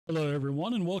Hello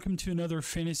everyone and welcome to another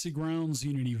Fantasy Grounds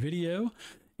Unity video.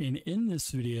 And in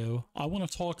this video, I want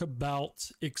to talk about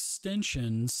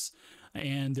extensions,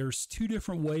 and there's two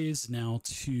different ways now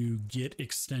to get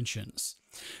extensions.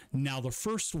 Now, the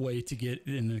first way to get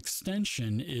an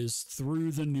extension is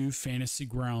through the new Fantasy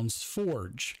Grounds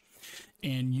Forge.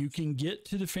 And you can get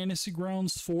to the Fantasy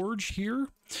Grounds Forge here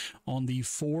on the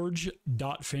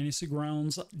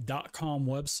forge.fantasygrounds.com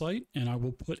website, and I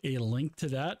will put a link to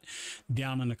that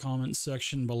down in the comments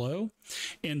section below.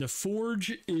 And the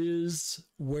Forge is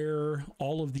where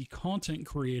all of the content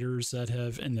creators that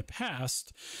have in the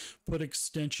past put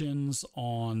extensions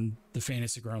on the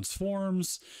Fantasy Grounds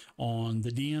forums, on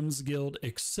the DMs Guild,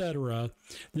 etc.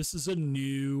 This is a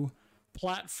new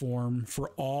platform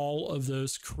for all of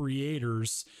those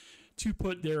creators to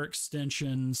put their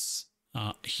extensions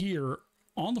here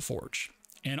on the Forge.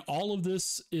 And all of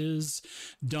this is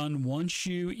done once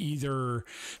you either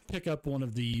pick up one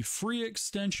of the free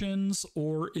extensions,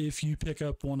 or if you pick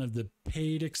up one of the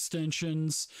paid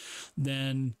extensions,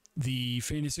 then the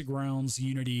Fantasy Grounds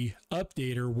Unity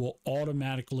updater will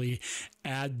automatically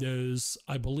add those,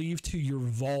 I believe, to your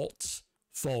vault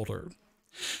folder.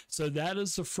 So that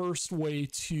is the first way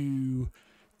to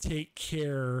take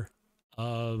care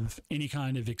of any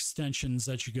kind of extensions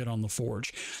that you get on the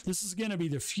Forge. This is going to be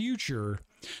the future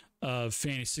of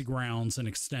Fantasy Grounds and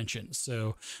extensions.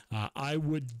 So I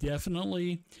would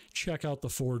definitely check out the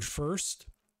Forge first.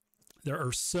 There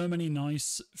are so many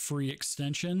nice free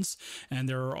extensions, and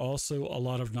there are also a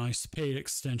lot of nice paid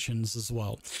extensions as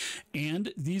well.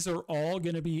 And these are all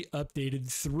going to be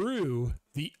updated through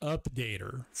the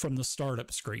updater from the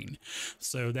startup screen.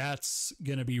 So that's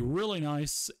going to be really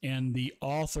nice, and the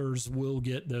authors will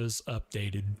get those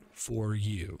updated for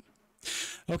you.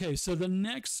 Okay, so the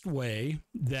next way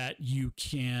that you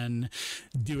can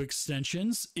do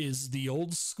extensions is the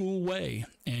old school way,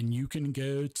 and you can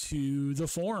go to the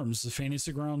forums, the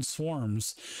Fantasy Grounds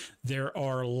forums. There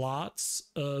are lots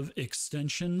of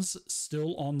extensions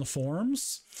still on the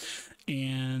forums,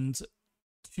 and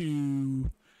to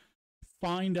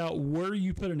find out where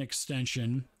you put an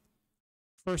extension,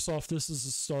 first off, this is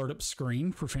a startup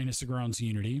screen for Fantasy Grounds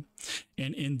Unity,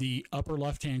 and in the upper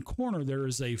left-hand corner, there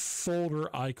is a folder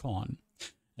icon,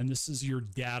 and this is your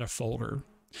data folder.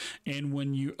 And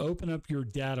when you open up your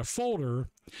data folder,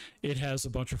 it has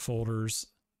a bunch of folders,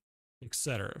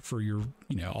 etc., for your,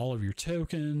 all of your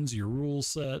tokens, your rule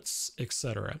sets,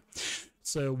 etc.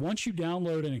 So once you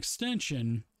download an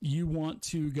extension, you want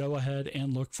to go ahead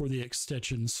and look for the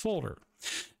extensions folder,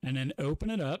 and then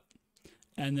open it up.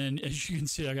 And then, as you can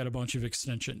see, I got a bunch of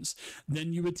extensions.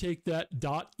 Then you would take that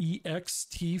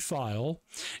 .ext file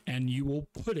and you will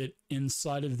put it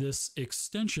inside of this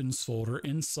extensions folder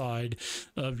inside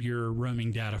of your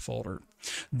roaming data folder.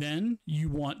 Then you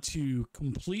want to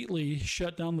completely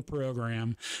shut down the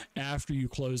program after you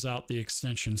close out the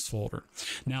extensions folder.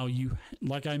 Now,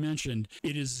 like I mentioned,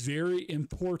 it is very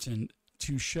important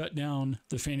to shut down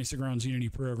the Fantasy Grounds Unity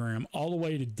program all the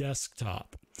way to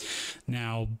desktop.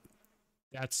 Now,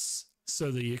 that's so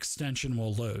the extension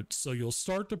will load. So you'll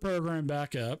start the program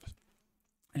back up.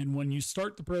 And when you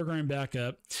start the program back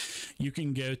up, you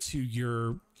can go to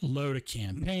your load a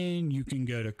campaign. You can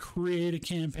go to create a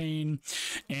campaign.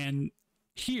 And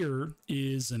here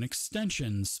is an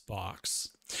extensions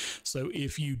box. So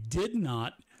if you did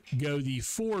not go the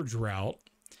Forge route,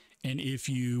 and if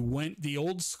you went the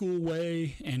old school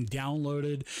way and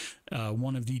downloaded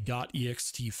one of the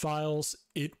 .ext files,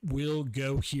 it will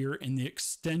go here in the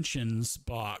extensions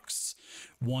box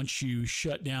once you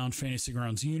shut down Fantasy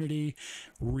Grounds Unity,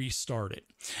 restart it.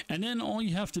 And then all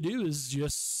you have to do is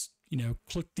just,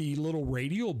 click the little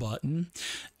radial button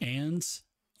and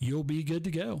you'll be good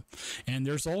to go. And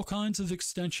there's all kinds of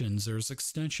extensions. There's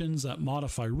extensions that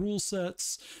modify rule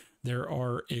sets. There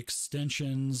are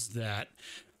extensions that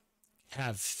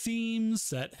have themes,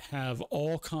 that have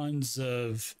all kinds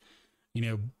of,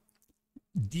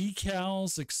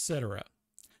 decals, etc.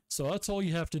 So that's all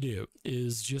you have to do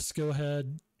is just go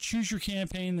ahead, choose your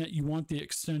campaign that you want the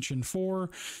extension for.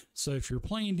 So if you're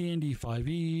playing D&D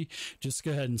 5e, just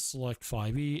go ahead and select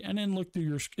 5e and then look through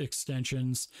your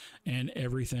extensions, and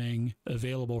everything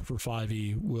available for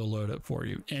 5e will load up for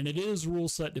you. And it is rule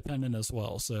set dependent as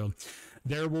well. So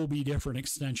there will be different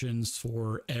extensions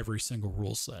for every single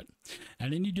rule set.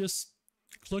 And then you just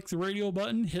click the radial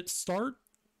button, hit start,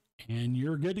 and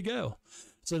you're good to go.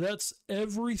 So that's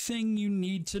everything you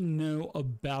need to know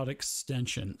about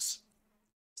extensions.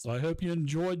 So I hope you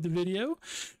enjoyed the video.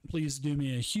 Please do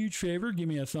me a huge favor, give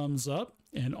me a thumbs up.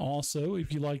 And also,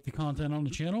 if you like the content on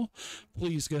the channel,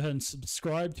 please go ahead and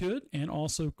subscribe to it. And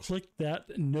also click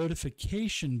that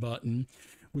notification button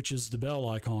which is the bell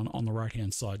icon on the right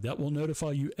hand side. That will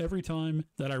notify you every time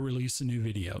that I release a new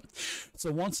video.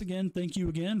 So once again, thank you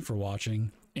again for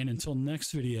watching, and until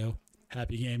next video,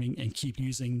 happy gaming and keep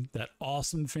using that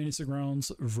awesome Fantasy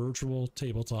Grounds virtual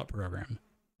tabletop program.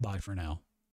 Bye for now.